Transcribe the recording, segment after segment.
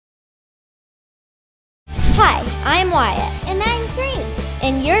Hi, I'm Wyatt. And I'm Grace.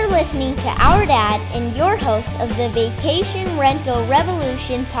 And you're listening to Our Dad and your host of the Vacation Rental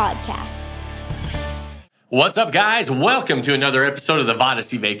Revolution podcast. What's up, guys? Welcome to another episode of the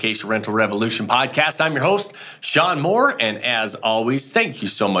Vodacy Vacation Rental Revolution podcast. I'm your host, Sean Moore, and as always, thank you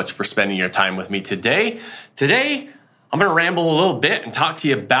so much for spending your time with me today. Today, I'm going to ramble a little bit and talk to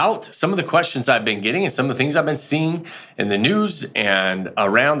you about some of the questions I've been getting and some of the things I've been seeing in the news and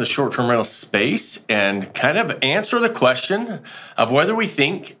around the short-term rental space, and kind of answer the question of whether we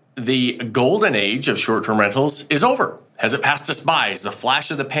think the golden age of short-term rentals is over. Has it passed us by? Is the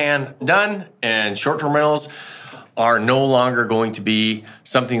flash of the pan done and short-term rentals are no longer going to be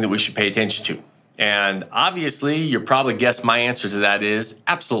something that we should pay attention to? And obviously, you'll probably guess my answer to that is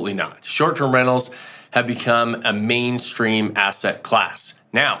absolutely not. Short-term rentals have become a mainstream asset class.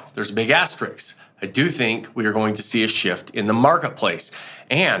 Now, there's a big asterisk. I do think we are going to see a shift in the marketplace.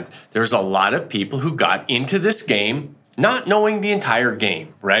 And there's a lot of people who got into this game not knowing the entire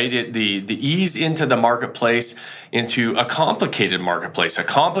game, right? The ease into the marketplace, into a complicated marketplace, a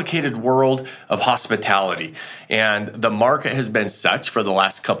complicated world of hospitality. And the market has been such for the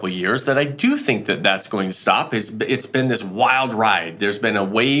last couple of years that I do think that that's going to stop. It's been this wild ride. There's been a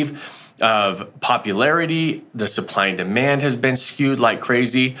wave of popularity. The supply and demand has been skewed like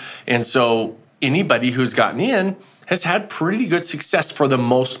crazy. And so anybody who's gotten in has had pretty good success for the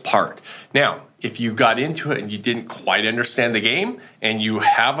most part. Now, if you got into it and you didn't quite understand the game and you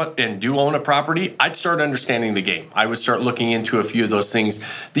do own a property, I'd start understanding the game. I would start looking into a few of those things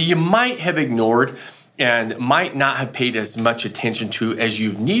that you might have ignored and might not have paid as much attention to as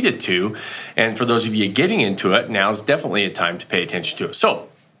you've needed to. And for those of you getting into it, now's definitely a time to pay attention to it. So,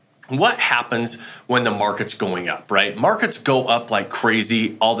 what happens when the market's going up, right? Markets go up like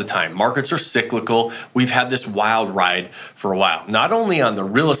crazy all the time. Markets are cyclical. We've had this wild ride for a while, not only on the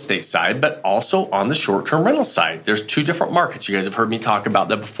real estate side, but also on the short-term rental side. There's two different markets. You guys have heard me talk about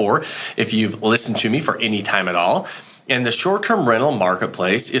that before if you've listened to me for any time at all. And the short-term rental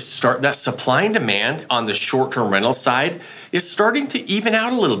marketplace that supply and demand on the short-term rental side is starting to even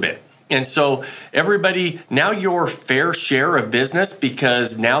out a little bit. And so everybody, now your fair share of business,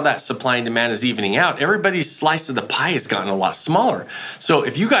 because now that supply and demand is evening out, everybody's slice of the pie has gotten a lot smaller. So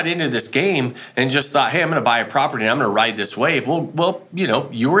if you got into this game and just thought, hey, I'm going to buy a property and I'm going to ride this wave, well,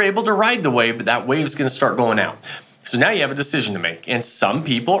 you were able to ride the wave, but that wave's going to start going out. So now you have a decision to make, and some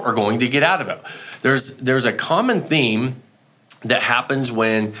people are going to get out of it. There's a common theme that happens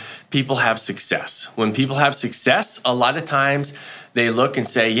when people have success. When people have success, a lot of times they look and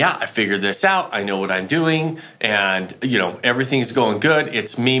say, yeah, I figured this out. I know what I'm doing. And, everything's going good.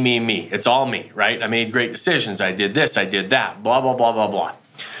 It's me. It's all me, right? I made great decisions. I did this. I did that. Blah, blah, blah, blah, blah.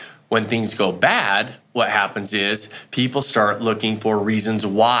 When things go bad, what happens is people start looking for reasons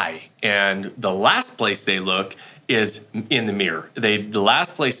why. And the last place they look is in the mirror. The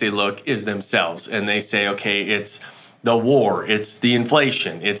last place they look is themselves. And they say, okay, it's the war, it's the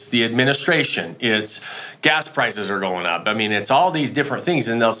inflation, it's the administration, it's gas prices are going up. I mean, it's all these different things.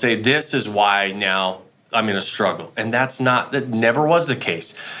 And they'll say, this is why now I'm in a struggle. And that never was the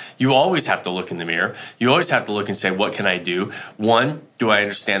case. You always have to look in the mirror. You always have to look and say, what can I do? One, do I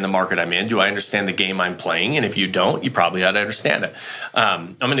understand the market I'm in? Do I understand the game I'm playing? And if you don't, you probably ought to understand it.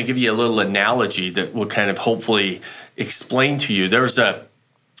 I'm going to give you a little analogy that will kind of hopefully explain to you.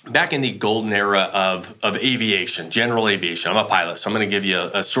 Back in the golden era of aviation, general aviation, I'm a pilot, so I'm going to give you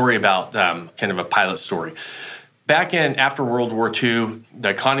a story about kind of a pilot story. Back after World War II, the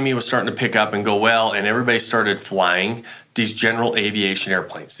economy was starting to pick up and go well, and everybody started flying these general aviation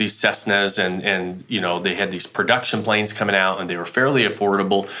airplanes, these Cessnas, and they had these production planes coming out, and they were fairly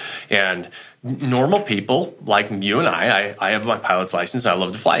affordable. And normal people like you and I have my pilot's license, I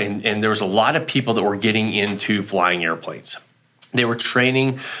love to fly, and there was a lot of people that were getting into flying airplanes. They were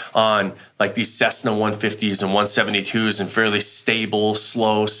training on like these Cessna 150s and 172s and fairly stable,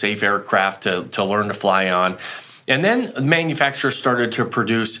 slow, safe aircraft to learn to fly on. And then manufacturers started to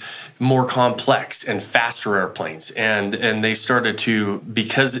produce more complex and faster airplanes. And they started to,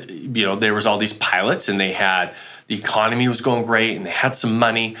 because, there was all these pilots and the economy was going great and they had some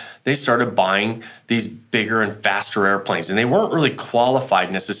money, they started buying these bigger and faster airplanes. And they weren't really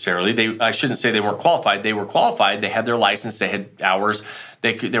qualified necessarily. I shouldn't say they weren't qualified. They were qualified. They had their license. They had hours.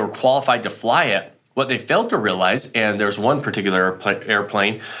 They were qualified to fly it. What they failed to realize, and there's one particular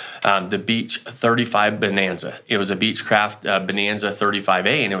airplane, the Beech 35 Bonanza. It was a Beechcraft Bonanza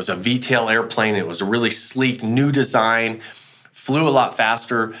 35A, and it was a V-tail airplane. It was a really sleek, new design, flew a lot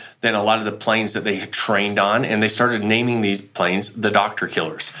faster than a lot of the planes that they had trained on. And they started naming these planes the doctor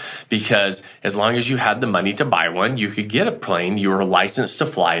killers, because as long as you had the money to buy one, you could get a plane, you were licensed to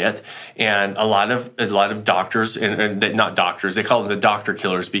fly it. And a lot of doctors, and not doctors, they call them the doctor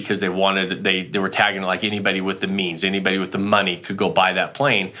killers because they were tagging like anybody with the means, anybody with the money could go buy that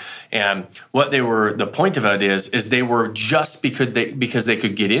plane. And the point of it is they were just because they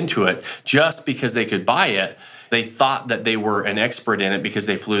could get into it, just because they could buy it, they thought that they were an expert in it because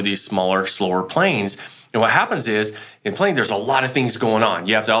they flew these smaller, slower planes. And what happens is, in plane, there's a lot of things going on.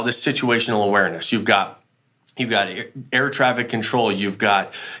 You have all this situational awareness. You've got air traffic control. You've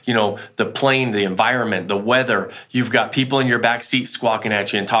got, the plane, the environment, the weather. You've got people in your back seat squawking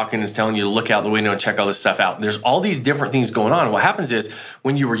at you and talking and telling you to look out the window and check all this stuff out. There's all these different things going on. What happens is,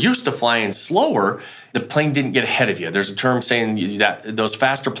 when you were used to flying slower, the plane didn't get ahead of you. There's a term saying that those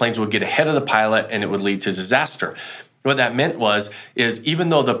faster planes would get ahead of the pilot and it would lead to disaster. What that meant is even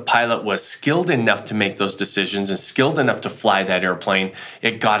though the pilot was skilled enough to make those decisions and skilled enough to fly that airplane,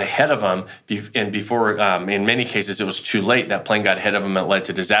 it got ahead of them. And before, in many cases, it was too late. That plane got ahead of them and it led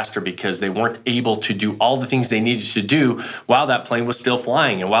to disaster because they weren't able to do all the things they needed to do while that plane was still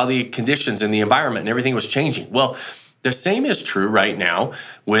flying and while the conditions and the environment and everything was changing. Well, the same is true right now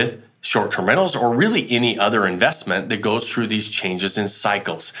with short-term rentals, or really any other investment that goes through these changes in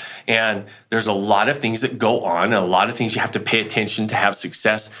cycles. And there's a lot of things that go on, and a lot of things you have to pay attention to have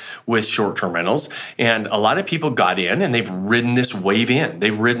success with short-term rentals. And a lot of people got in and they've ridden this wave in.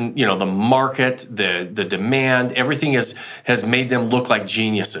 They've ridden, the market, the demand, everything has made them look like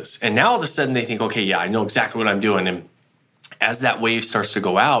geniuses. And now all of a sudden they think, okay, yeah, I know exactly what I'm doing. And as that wave starts to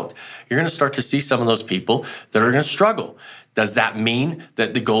go out, you're going to start to see some of those people that are going to struggle. Does that mean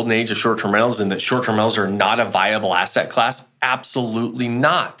that the golden age of short-term rentals and that short-term rentals are not a viable asset class? Absolutely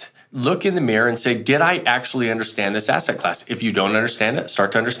not. Look in the mirror and say, did I actually understand this asset class? If you don't understand it,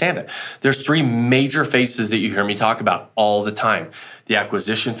 start to understand it. There's three major phases that you hear me talk about all the time. The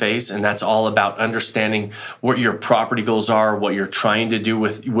acquisition phase, and that's all about understanding what your property goals are, what you're trying to do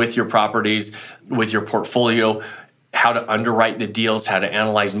with your properties, with your portfolio, how to underwrite the deals, how to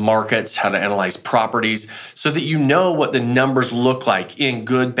analyze markets, how to analyze properties, so that you know what the numbers look like in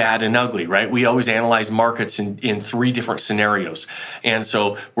good, bad, and ugly, right? We always analyze markets in three different scenarios. And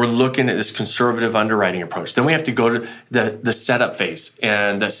so we're looking at this conservative underwriting approach. Then we have to go to the setup phase.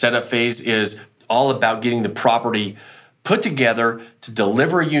 And the setup phase is all about getting the property put together to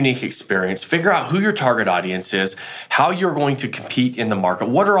deliver a unique experience, figure out who your target audience is, how you're going to compete in the market,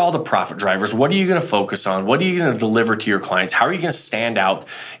 what are all the profit drivers, what are you going to focus on, what are you going to deliver to your clients, how are you going to stand out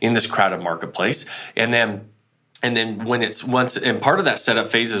in this crowded marketplace, and then part of that setup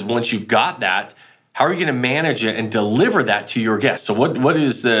phase is once you've got that, how are you going to manage it and deliver that to your guests? So what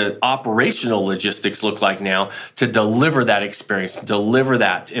is the operational logistics look like now to deliver that experience, deliver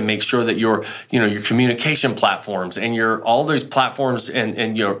that, and make sure that your communication platforms and all those platforms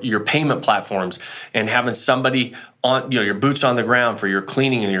and your payment platforms, and having somebody on, your boots on the ground for your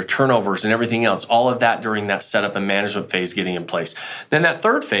cleaning and your turnovers and everything else, all of that during that setup and management phase getting in place. Then that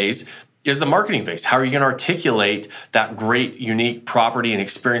third phase is the marketing phase. How are you going to articulate that great, unique property and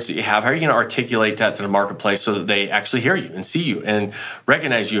experience that you have? How are you going to articulate that to the marketplace so that they actually hear you and see you and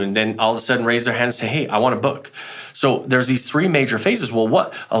recognize you, and then all of a sudden raise their hand and say, hey, I want to book? So there's these three major phases. Well,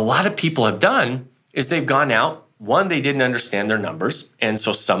 what a lot of people have done is they've gone out. One, they didn't understand their numbers. And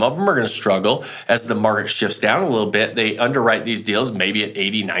so some of them are going to struggle as the market shifts down a little bit. They underwrite these deals maybe at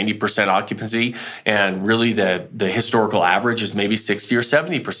 80, 90% occupancy. And really the historical average is maybe 60 or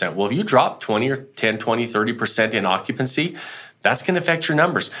 70%. Well, if you drop 20 or 10, 20, 30% in occupancy, that's going to affect your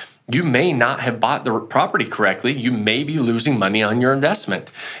numbers. You may not have bought the property correctly. You may be losing money on your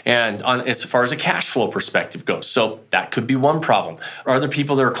investment, and as far as a cash flow perspective goes. So that could be one problem. Or other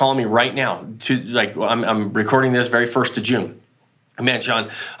people that are calling me right now I'm recording this very 1st of June. Man, John,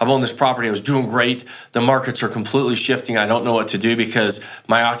 I've owned this property. I was doing great. The markets are completely shifting. I don't know what to do because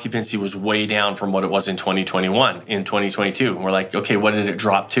my occupancy was way down from what it was in 2021, in 2022. And we're like, okay, what did it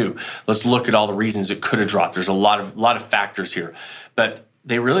drop to? Let's look at all the reasons it could have dropped. There's a lot of factors here, but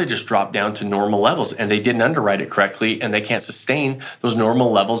they really just dropped down to normal levels, and they didn't underwrite it correctly, and they can't sustain those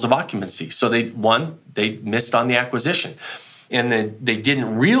normal levels of occupancy. So they missed on the acquisition. And then they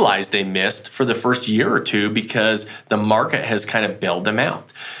didn't realize they missed for the first year or two because the market has kind of bailed them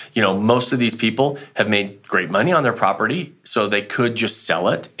out. Most of these people have made great money on their property, so they could just sell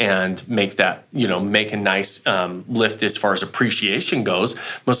it and make that, make a nice lift as far as appreciation goes.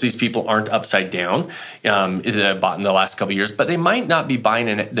 Most of these people aren't upside down, bought in the last couple of years, but they might not be buying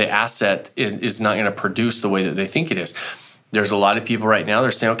the asset is not going to produce the way that they think it is. There's a lot of people right now,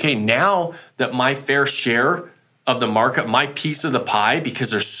 they're saying, okay, now that my fair share of the market, my piece of the pie, because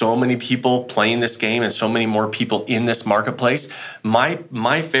there's so many people playing this game and so many more people in this marketplace,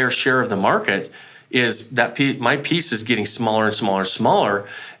 my fair share of the market is that my piece is getting smaller and smaller and smaller.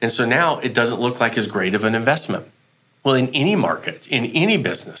 And so now it doesn't look like as great of an investment. Well, in any market, in any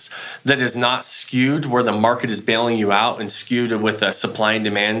business that is not skewed where the market is bailing you out and skewed with a supply and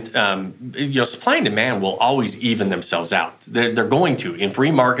demand, supply and demand will always even themselves out. They're going to. In free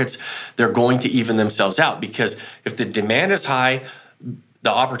markets, they're going to even themselves out, because if the demand is high,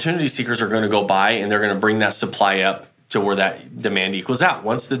 the opportunity seekers are going to go buy and they're going to bring that supply up to where that demand equals out.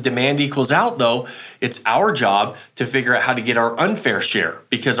 Once the demand equals out, though, it's our job to figure out how to get our unfair share,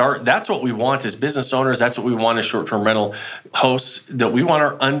 because that's what we want as business owners. That's what we want as short-term rental hosts, that we want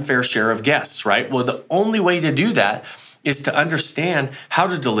our unfair share of guests, right? Well, the only way to do that is to understand how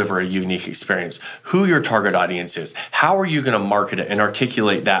to deliver a unique experience, who your target audience is, how are you going to market it and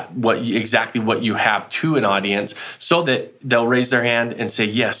articulate that, exactly what you have to an audience, so that they'll raise their hand and say,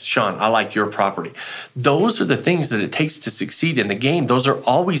 yes, Sean, I like your property. Those are the things that it takes to succeed in the game. Those are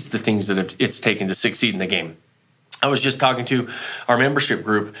always the things that it's taken to succeed in the game. I was just talking to our membership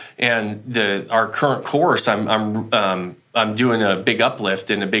group, and our current course, I'm doing a big uplift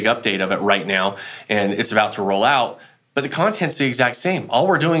and a big update of it right now, and it's about to roll out. But the content's the exact same. All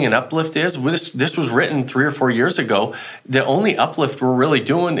we're doing in uplift is, this was written 3 or 4 years ago. The only uplift we're really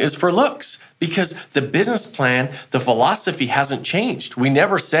doing is for looks, because the business plan, the philosophy hasn't changed. We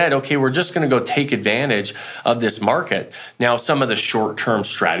never said, okay, we're just going to go take advantage of this market. Now, some of the short-term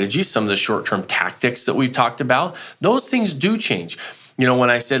strategies, some of the short-term tactics that we've talked about, those things do change.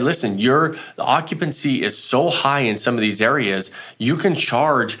 When I said, listen, the occupancy is so high in some of these areas, you can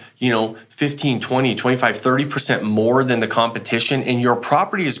charge, 15, 20, 25, 30% more than the competition, and your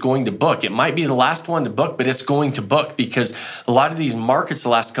property is going to book. It might be the last one to book, but it's going to book, because a lot of these markets the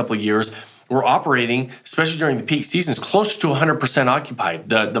last couple of years were operating, especially during the peak seasons, close to 100% occupied.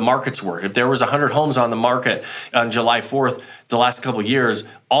 The markets were. If there was 100 homes on the market on July 4th, the last couple of years,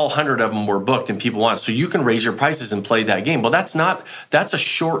 all 100 of them were booked and people wanted. So you can raise your prices and play that game. Well, that's a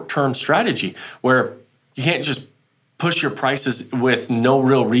short-term strategy where you can't just push your prices with no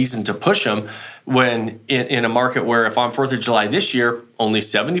real reason to push them, when in a market where, if on 4th of July this year, only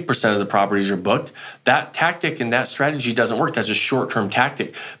 70% of the properties are booked, that tactic and that strategy doesn't work. That's a short-term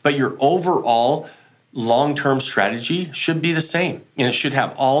tactic. But your overall long-term strategy should be the same, and it should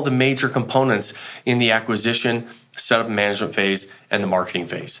have all the major components in the acquisition, setup and management phase, and the marketing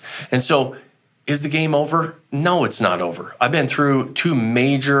phase. And so, is the game over? No, it's not over. I've been through 2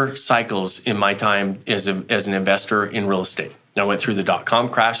 major cycles in my time as an investor in real estate. I went through the dot-com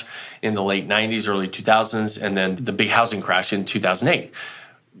crash in the late 90s, early 2000s, and then the big housing crash in 2008.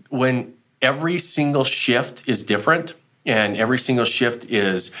 When every single shift is different, and every single shift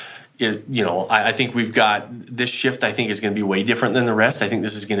is, I think we've got this shift, I think, is going to be way different than the rest. I think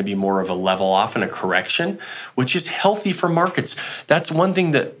this is going to be more of a level off and a correction, which is healthy for markets. That's one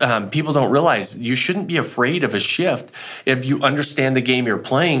thing that people don't realize. You shouldn't be afraid of a shift if you understand the game you're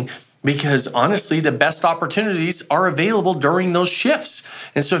playing, because honestly, the best opportunities are available during those shifts.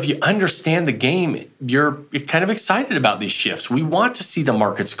 And so if you understand the game, you're kind of excited about these shifts. We want to see the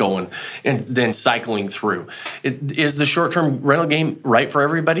markets going and then cycling through. Is the short-term rental game right for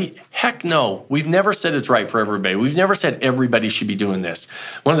everybody? Heck no. We've never said it's right for everybody. We've never said everybody should be doing this.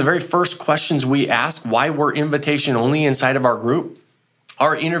 One of the very first questions we ask, why we're invitation only inside of our group,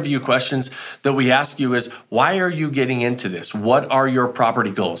 our interview questions that we ask you is, why are you getting into this? What are your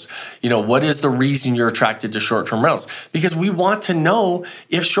property goals? What is the reason you're attracted to short-term rentals? Because we want to know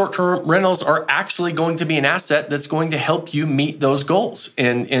if short-term rentals are actually going to be an asset that's going to help you meet those goals.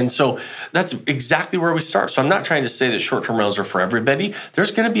 And so that's exactly where we start. So I'm not trying to say that short-term rentals are for everybody. There's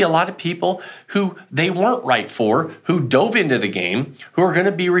going to be a lot of people who they weren't right for, who dove into the game, who are going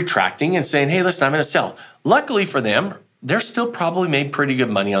to be retracting and saying, hey, listen, I'm going to sell. Luckily for them, they're still probably made pretty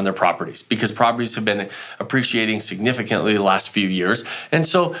good money on their properties, because properties have been appreciating significantly the last few years. And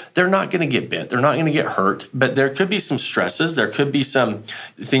so they're not going to get bit. They're not going to get hurt, but there could be some stresses. There could be some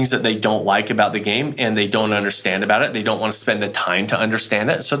things that they don't like about the game and they don't understand about it. They don't want to spend the time to understand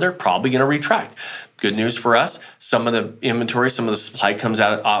it. So they're probably going to retract. Good news for us. Some of the inventory, some of the supply comes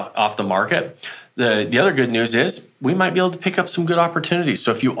out off the market. The other good news is we might be able to pick up some good opportunities. So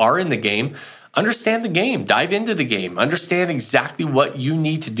if you are in the game, understand the game, dive into the game, understand exactly what you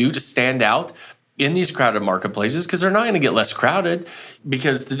need to do to stand out in these crowded marketplaces, because they're not going to get less crowded,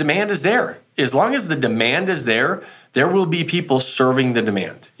 because the demand is there. As long as the demand is there, there will be people serving the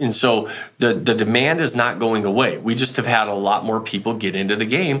demand. And so the demand is not going away. We just have had a lot more people get into the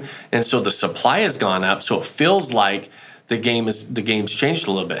game. And so the supply has gone up. So it feels like the game's changed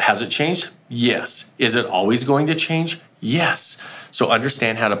a little bit. Has it changed? Yes. Is it always going to change? Yes. So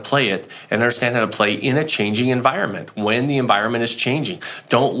understand how to play it and understand how to play in a changing environment when the environment is changing.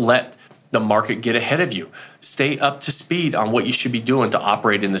 Don't let the market get ahead of you. Stay up to speed on what you should be doing to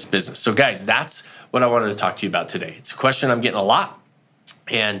operate in this business. So guys, that's what I wanted to talk to you about today. It's a question I'm getting a lot.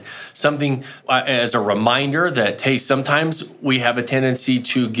 And something as a reminder that, hey, sometimes we have a tendency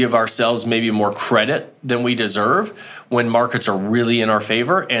to give ourselves maybe more credit than we deserve when markets are really in our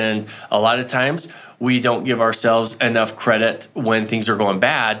favor. And a lot of times we don't give ourselves enough credit when things are going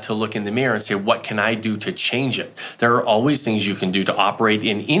bad to look in the mirror and say, what can I do to change it? There are always things you can do to operate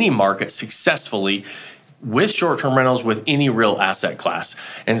in any market successfully with short-term rentals, with any real asset class.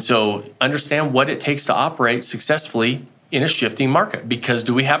 And so understand what it takes to operate successfully in a shifting market. Because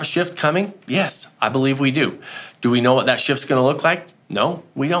do we have a shift coming? Yes, I believe we do. Do we know what that shift's going to look like? No,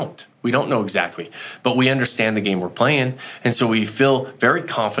 we don't. We don't know exactly, but we understand the game we're playing. And so we feel very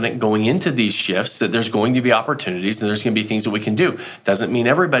confident going into these shifts that there's going to be opportunities and there's going to be things that we can do. Doesn't mean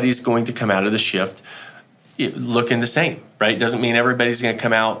everybody's going to come out of the shift looking the same, right? Doesn't mean everybody's going to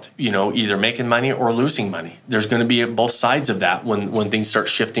come out, either making money or losing money. There's going to be both sides of that when things start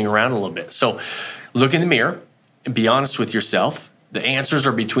shifting around a little bit. So look in the mirror and be honest with yourself. The answers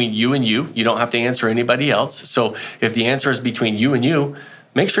are between you and you. You don't have to answer anybody else. So if the answer is between you and you,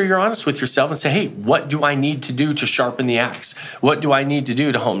 make sure you're honest with yourself and say, hey, what do I need to do to sharpen the axe? What do I need to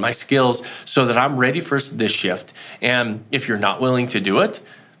do to hone my skills so that I'm ready for this shift? And if you're not willing to do it,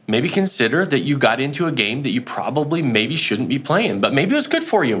 maybe consider that you got into a game that you probably maybe shouldn't be playing, but maybe it was good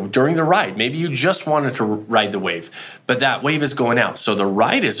for you during the ride. Maybe you just wanted to ride the wave, but that wave is going out. So the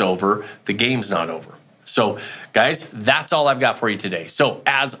ride is over, the game's not over. So guys, that's all I've got for you today. So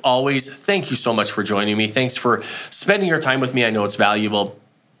as always, thank you so much for joining me. Thanks for spending your time with me. I know it's valuable.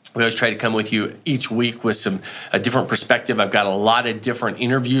 We always try to come with you each week with a different perspective. I've got a lot of different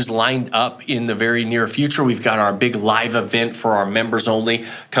interviews lined up in the very near future. We've got our big live event for our members only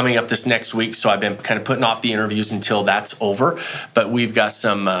coming up this next week. So I've been kind of putting off the interviews until that's over. But we've got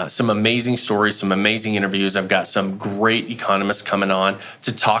some amazing stories, some amazing interviews. I've got some great economists coming on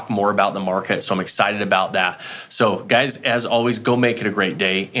to talk more about the market. So I'm excited about that. So guys, as always, go make it a great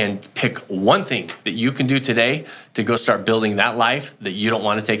day and pick one thing that you can do today to go start building that life that you don't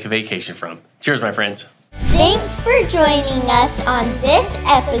want to take a vacation from. Cheers, my friends. Thanks for joining us on this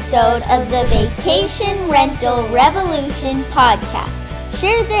episode of the Vacation Rental Revolution podcast.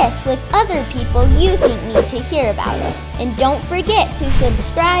 Share this with other people you think need to hear about it. And don't forget to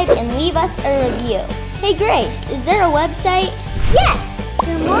subscribe and leave us a review. Hey Grace, is there a website? Yes!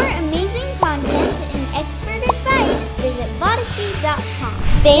 For more amazing content and expert advice, visit Vodacy.com.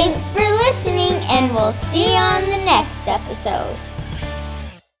 Thanks for listening, and we'll see you on the next episode.